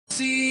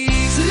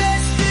seas.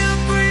 Let's build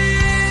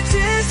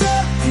bridges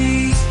of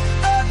peace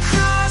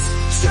across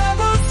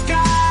troubled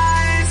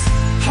skies.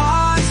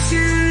 Hearts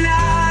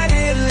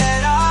united,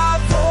 let our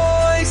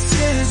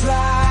voices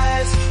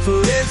rise. For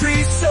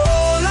every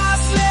soul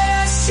lost, let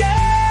us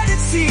shed a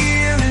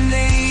tear in the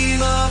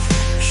name of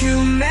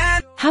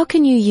humanity. How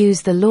can you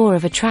use the law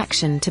of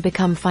attraction to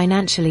become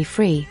financially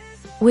free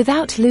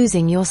without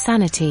losing your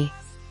sanity?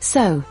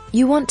 So,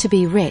 you want to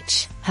be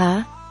rich,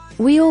 huh?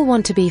 We all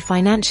want to be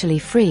financially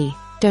free,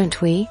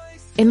 don't we?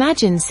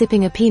 Imagine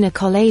sipping a pina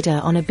colada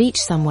on a beach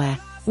somewhere,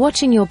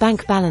 watching your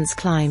bank balance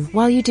climb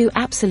while you do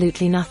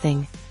absolutely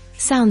nothing.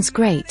 Sounds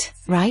great,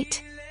 right?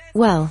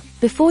 Well,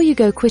 before you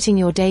go quitting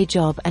your day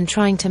job and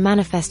trying to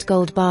manifest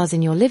gold bars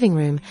in your living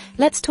room,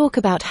 let's talk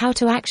about how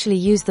to actually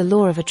use the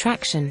law of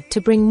attraction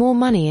to bring more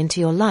money into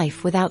your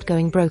life without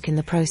going broke in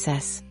the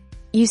process.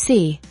 You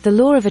see, the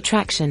law of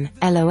attraction,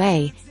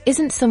 LOA,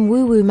 isn't some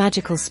woo-woo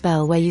magical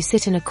spell where you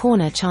sit in a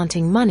corner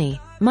chanting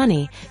money,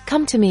 money,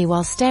 come to me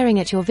while staring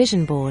at your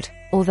vision board,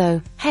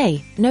 although,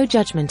 hey, no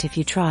judgment if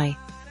you try.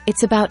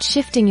 It's about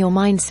shifting your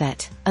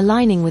mindset,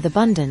 aligning with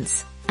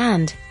abundance,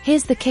 and,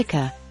 here's the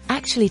kicker,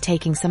 actually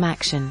taking some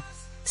action.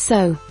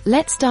 So,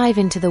 let's dive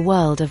into the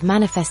world of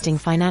manifesting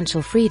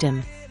financial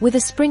freedom, with a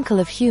sprinkle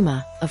of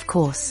humor, of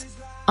course.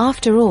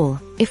 After all,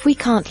 if we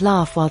can't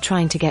laugh while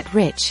trying to get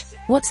rich,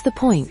 what's the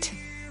point?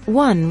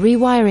 1.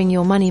 Rewiring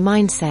your money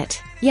mindset.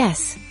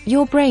 Yes,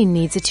 your brain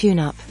needs a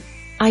tune-up.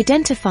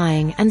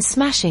 Identifying and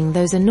smashing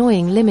those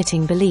annoying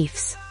limiting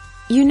beliefs.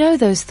 You know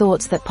those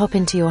thoughts that pop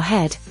into your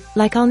head,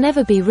 like I'll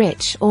never be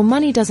rich or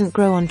money doesn't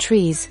grow on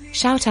trees,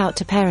 shout out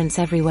to parents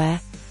everywhere.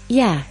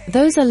 Yeah,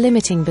 those are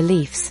limiting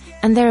beliefs,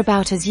 and they're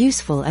about as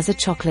useful as a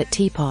chocolate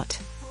teapot.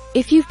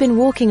 If you've been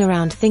walking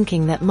around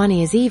thinking that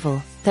money is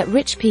evil, that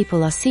rich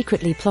people are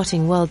secretly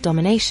plotting world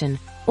domination,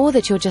 or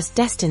that you're just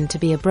destined to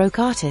be a broke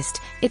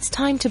artist, it's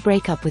time to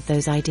break up with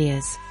those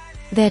ideas.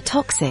 They're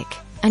toxic,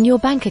 and your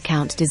bank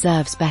account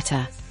deserves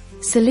better.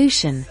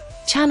 Solution: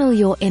 channel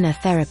your inner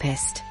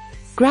therapist.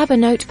 Grab a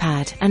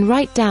notepad and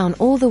write down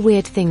all the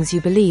weird things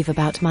you believe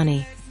about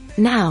money.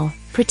 Now,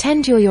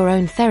 pretend you're your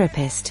own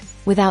therapist,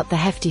 without the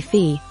hefty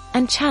fee,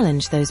 and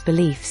challenge those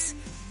beliefs.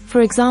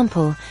 For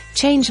example,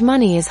 change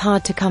money is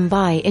hard to come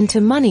by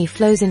into money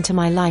flows into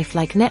my life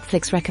like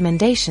Netflix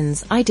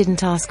recommendations I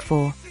didn't ask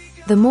for.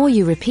 The more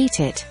you repeat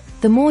it,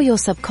 the more your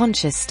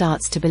subconscious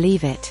starts to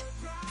believe it.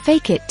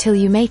 Fake it till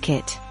you make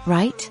it,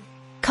 right?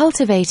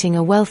 Cultivating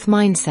a wealth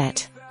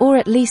mindset, or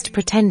at least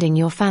pretending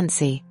you're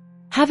fancy.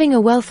 Having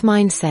a wealth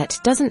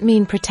mindset doesn't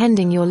mean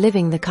pretending you're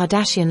living the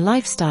Kardashian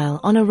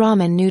lifestyle on a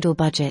ramen noodle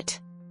budget.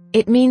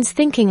 It means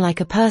thinking like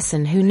a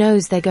person who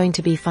knows they're going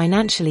to be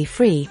financially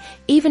free,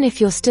 even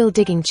if you're still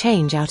digging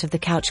change out of the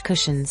couch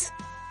cushions.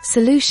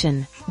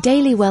 Solution: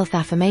 daily wealth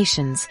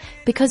affirmations,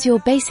 because you're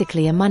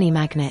basically a money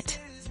magnet.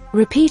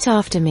 Repeat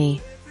after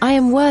me: I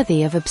am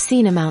worthy of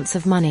obscene amounts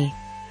of money.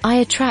 I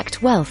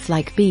attract wealth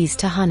like bees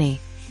to honey.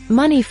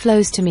 Money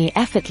flows to me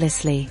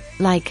effortlessly,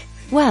 like,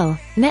 well,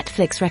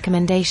 Netflix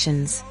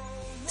recommendations.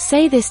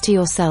 Say this to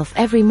yourself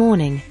every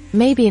morning,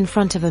 maybe in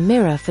front of a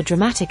mirror for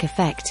dramatic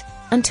effect,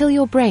 until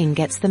your brain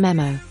gets the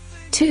memo.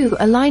 2.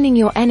 Aligning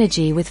your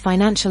energy with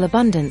financial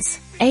abundance,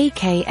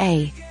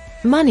 aka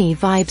money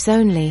vibes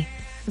only.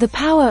 The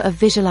power of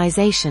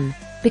visualization,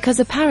 because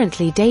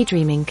apparently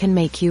daydreaming can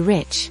make you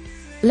rich.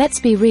 Let's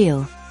be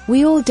real,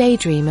 we all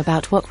daydream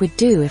about what we'd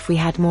do if we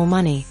had more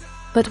money.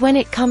 But when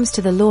it comes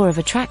to the law of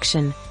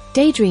attraction,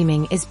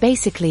 daydreaming is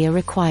basically a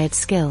required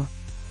skill.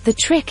 The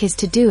trick is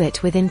to do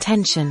it with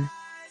intention.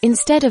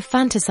 Instead of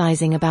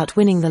fantasizing about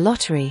winning the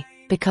lottery,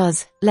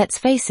 because, let's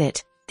face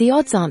it, the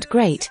odds aren't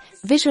great,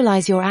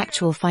 visualize your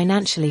actual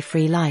financially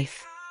free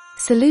life.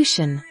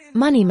 Solution: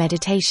 money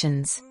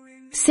meditations.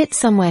 Sit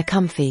somewhere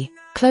comfy,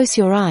 close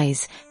your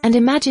eyes, and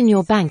imagine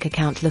your bank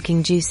account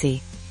looking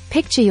juicy.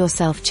 Picture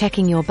yourself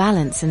checking your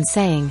balance and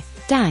saying,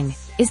 dang,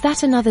 is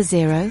that another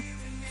zero?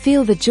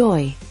 Feel the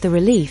joy, the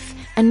relief,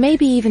 and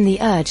maybe even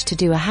the urge to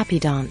do a happy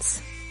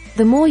dance.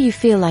 The more you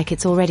feel like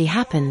it's already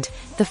happened,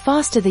 the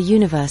faster the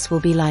universe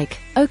will be like,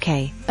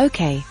 okay,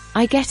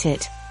 I get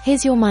it,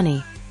 here's your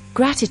money.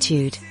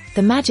 Gratitude,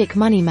 the magic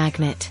money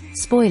magnet.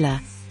 Spoiler,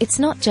 it's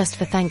not just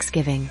for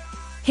Thanksgiving.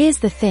 Here's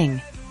the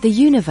thing, the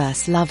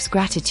universe loves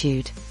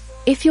gratitude.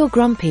 If you're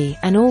grumpy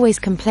and always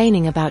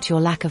complaining about your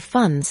lack of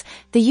funds,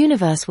 the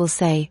universe will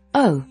say,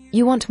 oh,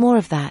 you want more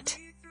of that?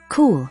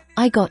 Cool,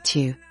 I got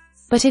you.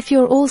 But if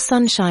you're all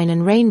sunshine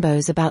and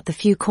rainbows about the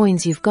few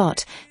coins you've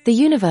got, the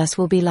universe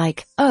will be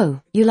like, oh,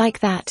 you like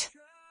that?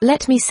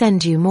 Let me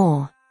send you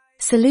more.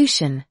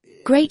 Solution: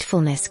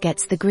 gratefulness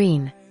gets the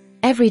green.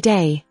 Every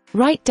day,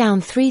 write down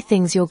 3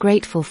 things you're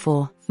grateful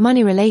for,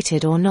 money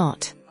related or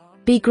not.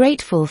 Be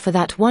grateful for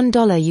that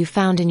 $1 you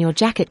found in your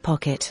jacket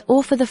pocket,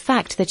 or for the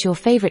fact that your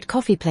favorite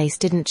coffee place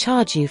didn't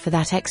charge you for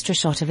that extra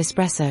shot of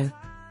espresso.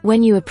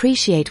 When you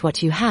appreciate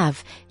what you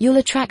have, you'll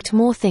attract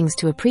more things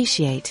to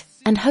appreciate,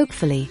 and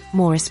hopefully,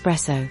 more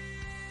espresso.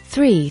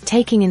 3.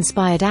 Taking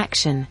inspired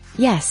action.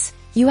 Yes,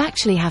 you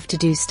actually have to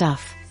do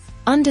stuff.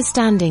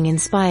 Understanding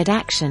inspired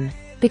action.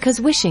 because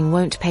wishing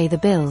won't pay the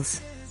bills.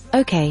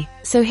 Okay,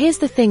 so here's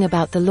the thing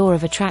about the law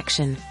of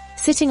attraction.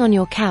 Sitting on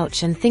your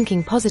couch and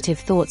thinking positive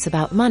thoughts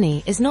about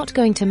money is not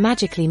going to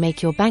magically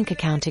make your bank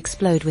account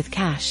explode with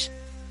cash.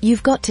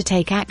 You've got to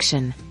take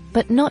action,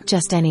 but not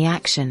just any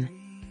action.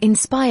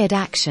 Inspired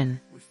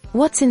action.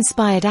 What's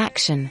inspired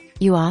action,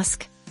 you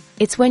ask?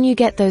 It's when you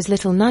get those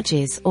little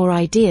nudges or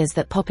ideas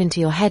that pop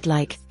into your head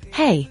like,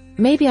 hey,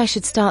 maybe I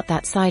should start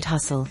that side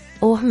hustle,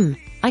 or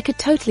I could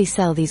totally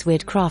sell these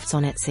weird crafts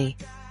on Etsy.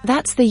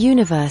 That's the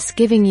universe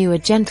giving you a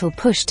gentle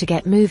push to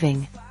get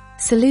moving.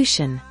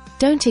 Solution.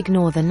 Don't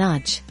ignore the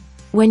nudge.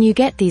 When you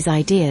get these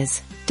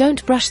ideas,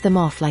 don't brush them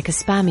off like a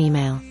spam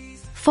email.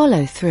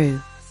 Follow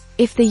through.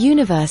 If the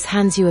universe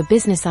hands you a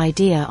business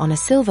idea on a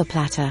silver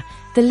platter,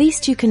 the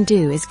least you can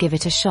do is give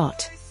it a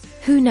shot.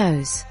 Who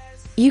knows?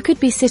 You could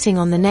be sitting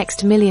on the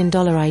next $1 million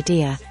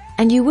idea,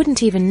 and you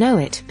wouldn't even know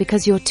it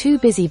because you're too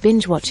busy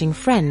binge-watching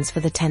Friends for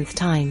the 10th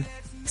time.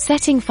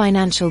 Setting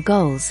financial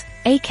goals,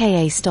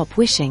 aka stop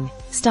wishing,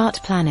 start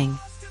planning.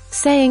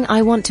 Saying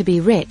I want to be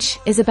rich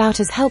is about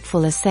as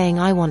helpful as saying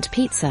I want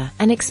pizza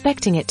and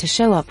expecting it to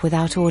show up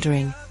without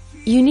ordering.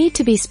 You need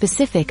to be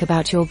specific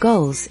about your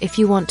goals if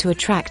you want to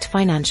attract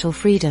financial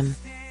freedom.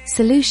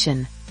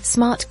 Solution.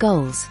 Smart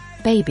goals,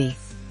 baby.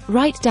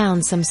 Write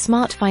down some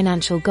smart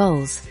financial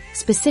goals,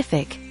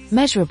 specific,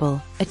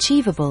 measurable,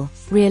 achievable,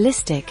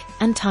 realistic,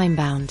 and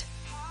time-bound.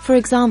 For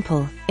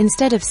example,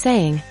 instead of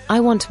saying,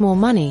 I want more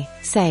money,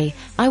 say,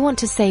 I want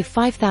to save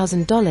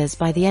 $5,000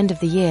 by the end of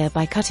the year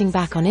by cutting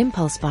back on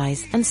impulse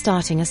buys and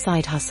starting a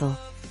side hustle.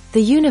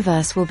 The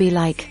universe will be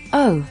like,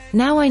 oh,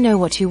 now I know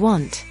what you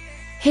want.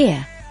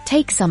 Here,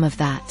 take some of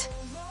that.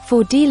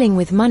 For dealing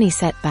with money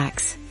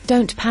setbacks,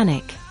 don't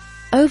panic.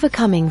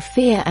 Overcoming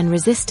fear and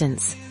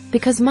resistance,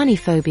 because money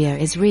phobia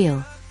is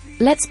real.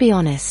 Let's be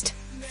honest,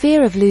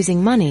 fear of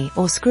losing money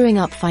or screwing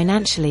up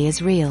financially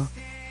is real.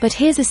 But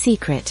here's a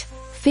secret.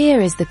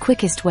 Fear is the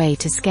quickest way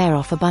to scare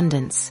off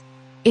abundance.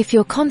 If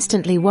you're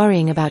constantly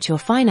worrying about your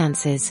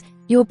finances,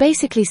 you're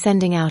basically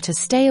sending out a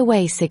stay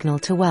away signal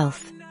to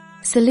wealth.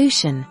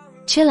 Solution.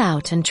 Chill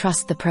out and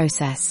trust the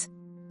process.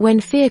 When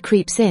fear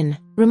creeps in,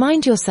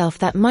 remind yourself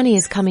that money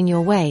is coming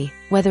your way,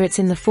 whether it's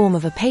in the form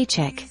of a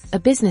paycheck, a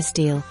business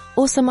deal,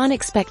 or some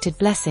unexpected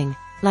blessing,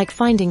 like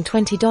finding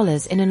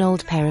 $20 in an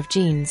old pair of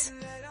jeans.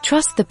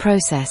 Trust the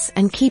process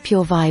and keep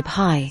your vibe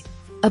high.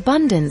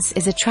 Abundance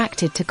is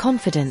attracted to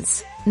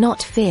confidence,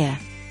 not fear.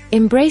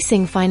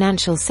 Embracing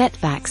financial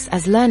setbacks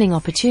as learning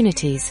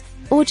opportunities,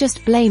 or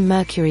just blame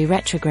Mercury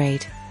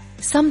retrograde.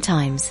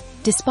 Sometimes,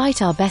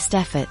 despite our best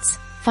efforts,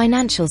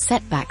 financial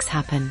setbacks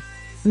happen.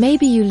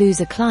 Maybe you lose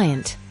a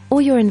client,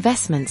 or your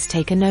investments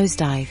take a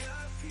nosedive.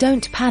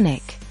 Don't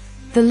panic.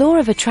 The law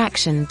of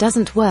attraction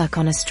doesn't work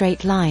on a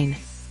straight line.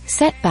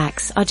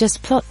 Setbacks are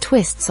just plot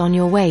twists on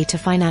your way to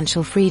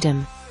financial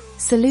freedom.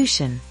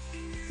 Solution.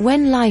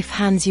 When life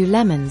hands you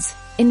lemons,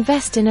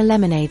 invest in a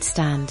lemonade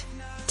stand.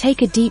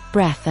 Take a deep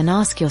breath and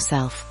ask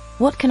yourself,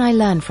 what can I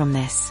learn from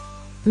this?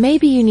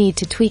 Maybe you need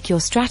to tweak your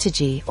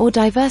strategy or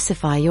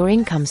diversify your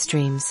income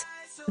streams.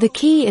 The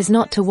key is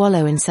not to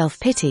wallow in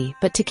self-pity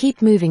but to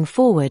keep moving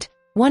forward,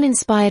 one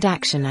inspired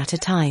action at a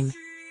time.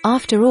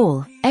 After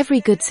all, every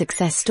good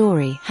success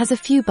story has a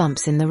few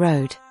bumps in the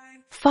road.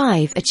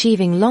 5.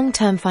 Achieving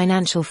long-term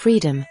financial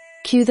freedom.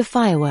 Cue the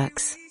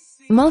fireworks.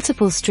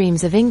 Multiple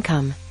streams of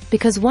income,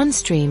 because one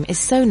stream is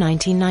so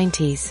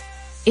 1990s.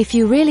 If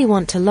you really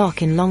want to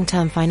lock in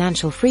long-term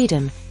financial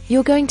freedom,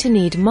 you're going to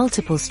need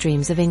multiple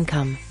streams of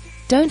income.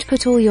 Don't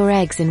put all your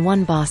eggs in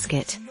one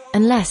basket,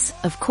 unless,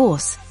 of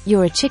course,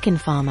 you're a chicken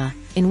farmer,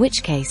 in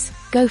which case,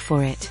 go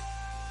for it.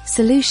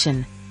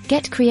 Solution.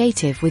 Get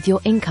creative with your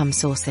income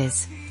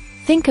sources.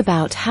 Think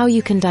about how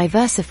you can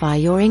diversify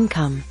your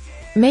income.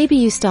 Maybe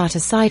you start a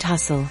side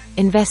hustle,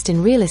 invest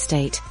in real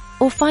estate,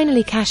 or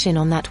finally cash in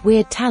on that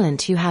weird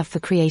talent you have for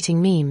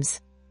creating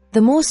memes.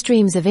 The more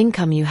streams of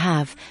income you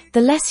have,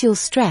 the less you'll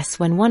stress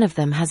when one of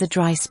them has a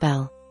dry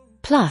spell.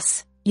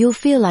 Plus, you'll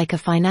feel like a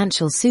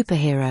financial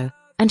superhero,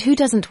 and who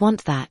doesn't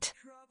want that?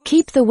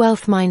 Keep the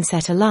wealth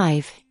mindset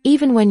alive,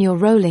 even when you're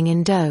rolling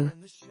in dough.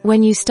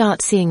 When you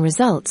start seeing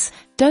results,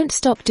 don't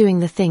stop doing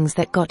the things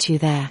that got you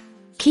there.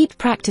 Keep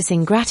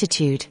practicing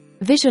gratitude,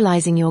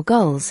 visualizing your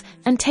goals,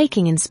 and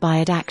taking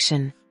inspired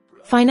action.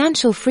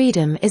 Financial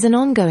freedom is an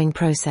ongoing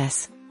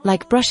process,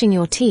 like brushing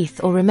your teeth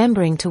or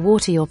remembering to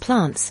water your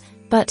plants,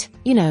 but,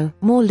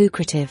 more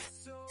lucrative.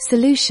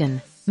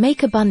 Solution.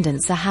 Make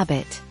abundance a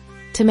habit.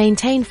 To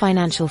maintain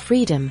financial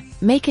freedom,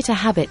 make it a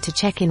habit to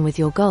check in with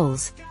your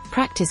goals,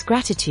 practice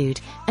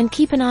gratitude, and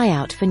keep an eye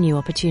out for new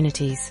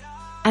opportunities.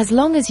 As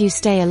long as you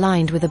stay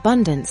aligned with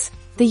abundance,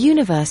 the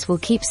universe will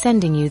keep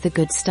sending you the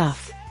good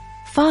stuff.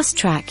 Fast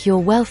track your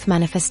wealth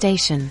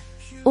manifestation.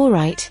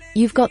 Alright,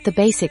 you've got the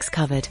basics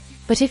covered,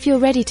 but if you're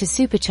ready to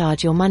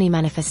supercharge your money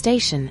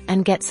manifestation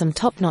and get some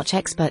top-notch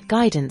expert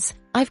guidance,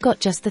 I've got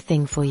just the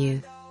thing for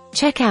you.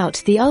 Check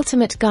out The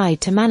Ultimate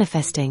Guide to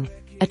Manifesting,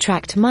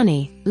 Attract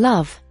Money,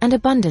 Love, and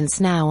Abundance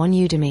now on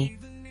Udemy.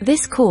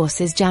 This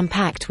course is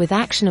jam-packed with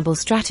actionable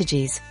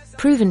strategies,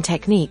 proven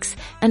techniques,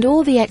 and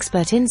all the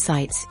expert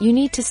insights you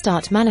need to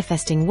start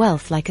manifesting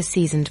wealth like a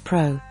seasoned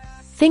pro.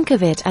 Think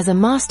of it as a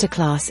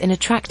masterclass in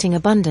attracting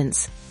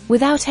abundance,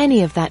 without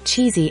any of that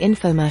cheesy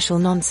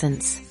infomercial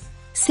nonsense.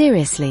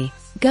 Seriously,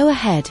 go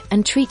ahead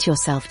and treat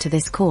yourself to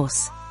this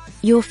course.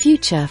 Your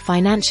future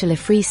financially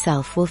free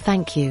self will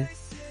thank you.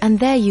 And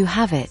there you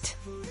have it.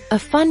 A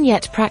fun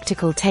yet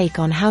practical take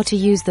on how to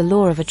use the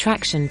law of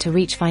attraction to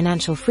reach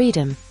financial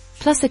freedom,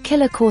 plus a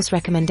killer course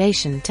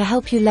recommendation to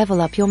help you level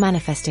up your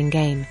manifesting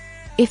game.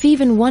 If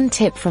even one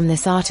tip from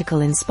this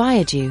article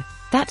inspired you,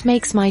 that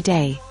makes my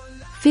day.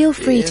 Feel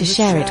free to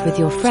share it with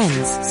your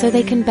friends so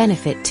they can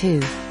benefit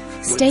too.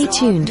 Stay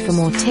tuned for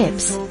more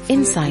tips,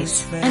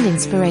 insights, and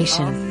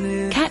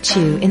inspiration. Catch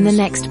you in the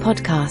next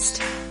podcast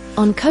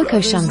on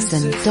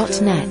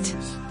cocoshungson.net.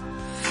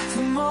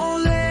 From all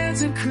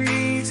lands and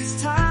creeds,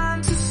 it's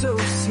time to sow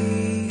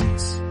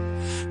seeds,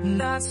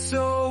 not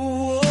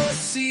sow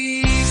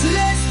seeds.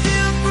 Let's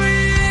build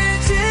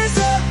bridges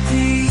of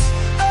peace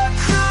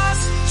across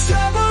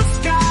troubled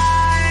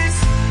skies.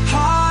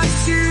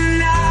 Hearts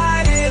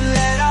united,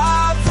 let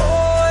our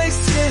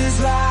voices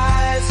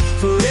rise.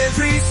 For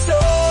every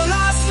soul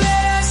lost,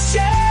 let us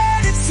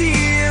shed a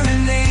tear in the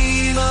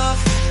name of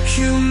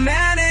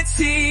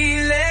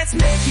humanity. Let's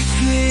make it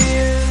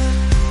clear.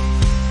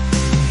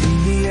 In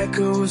the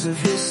echoes of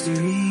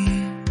history,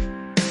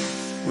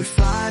 we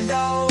find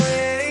our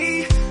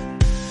way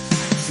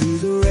through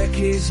the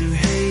wreckage of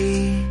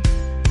hate.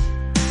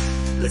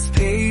 Let's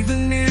pave a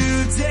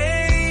new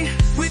day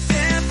with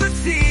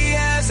empathy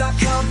as our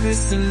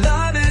compass and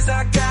love as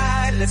our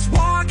guide. Let's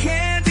walk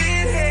hand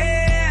in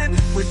hand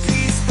with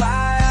peace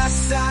by our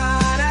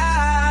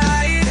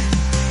side.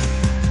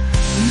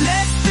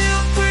 Let's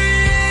build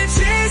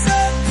bridges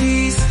of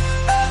peace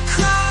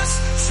across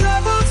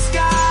troubled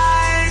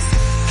skies.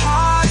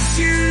 Hearts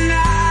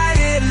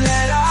united,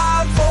 let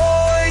our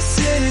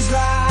voices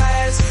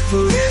rise.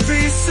 For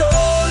every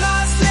soul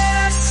lost, let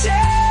us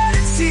shed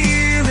a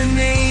tear in the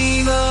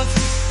name of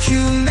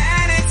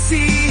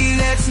humanity.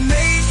 Let's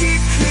make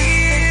it clear.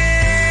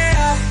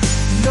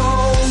 No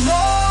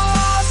more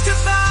walls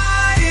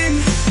dividing,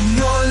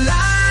 no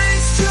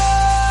lines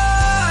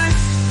drawn.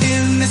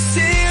 In the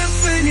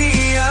symphony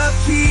of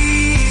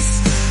peace,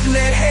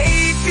 let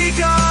hate be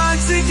gone.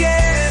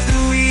 Together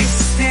we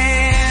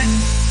stand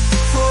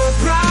for a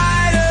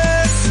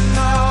brighter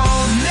tomorrow.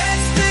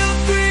 Let's build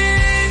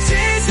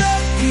bridges of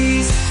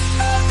peace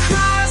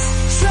across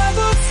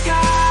troubled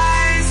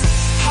skies.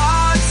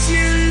 Hearts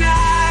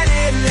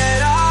united, let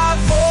our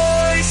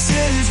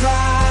voices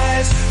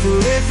rise. For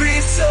every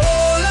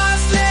soul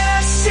lost, let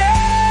us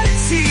shed a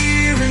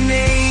tear in the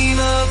name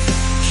of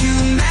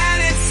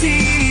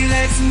humanity.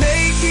 Let's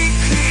make it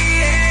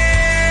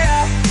clear.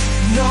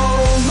 No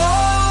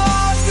more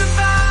walls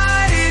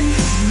dividing,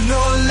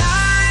 no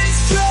lines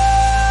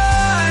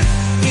drawn.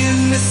 In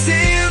the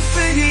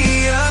symphony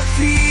of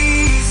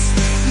peace,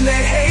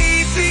 let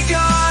hate be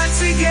gone.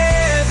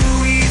 Together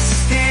we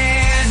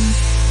stand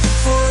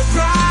for a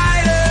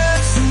brighter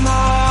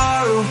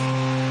tomorrow.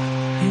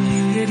 In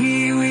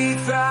unity we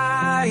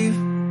thrive,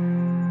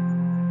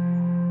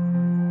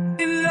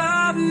 in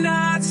love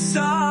not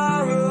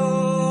sorrow.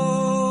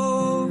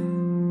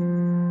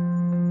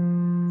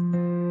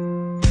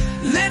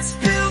 Let's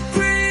build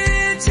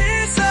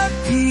bridges of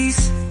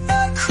peace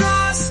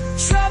across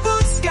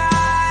troubled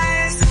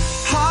skies.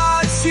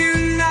 Hearts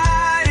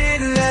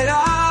united, let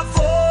our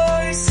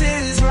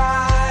voices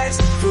rise.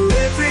 For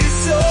every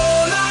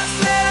soul lost,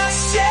 let us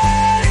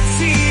shed a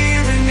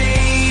tear in the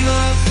name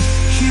of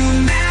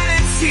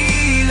humanity.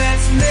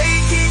 Let's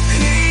make it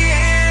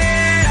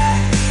clear.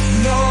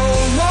 No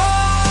more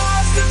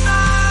walls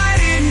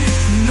dividing,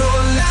 no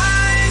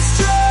lines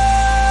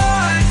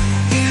drawn.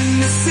 In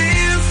the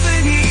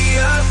symphony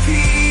of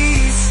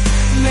peace,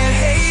 let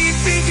hate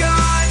be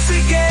gone.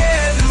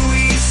 Together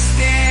we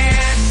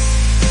stand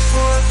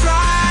for a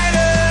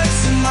brighter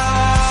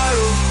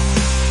tomorrow.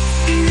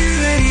 In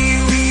unity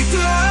we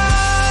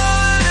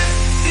thrive,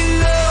 in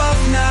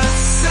love not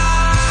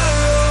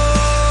sorrow.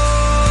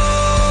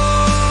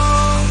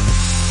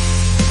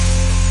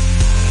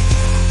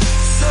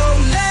 So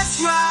let's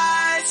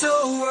rise,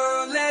 oh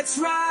world, let's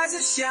rise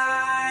and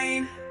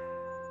shine.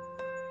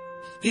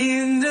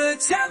 In the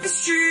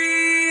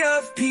tapestry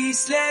of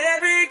peace, let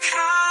every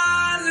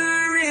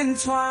color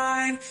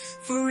entwine.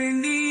 For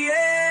in the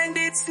end,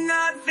 it's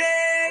not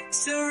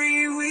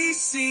victory we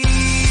see.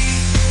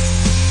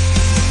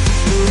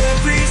 For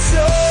every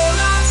soul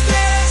lost,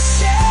 let us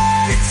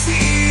shed a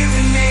tear in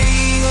the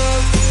name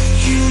of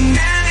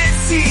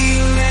humanity.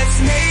 Let's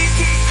make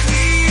it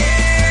clear.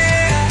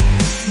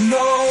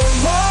 No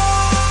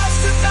more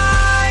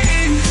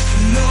dividing,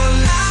 no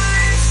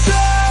lines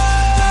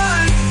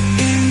drawn.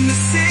 In the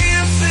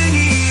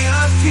symphony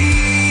of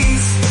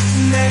peace,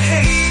 let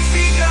hate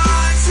be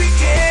gone.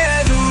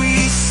 Together we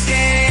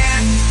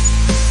stand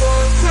for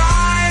a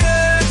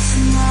brighter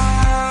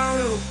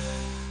tomorrow.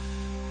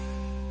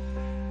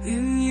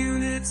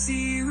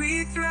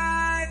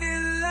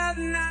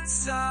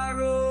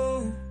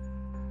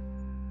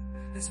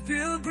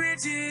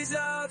 bridges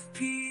of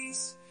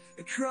peace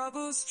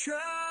across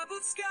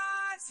troubled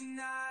skies and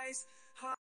eyes.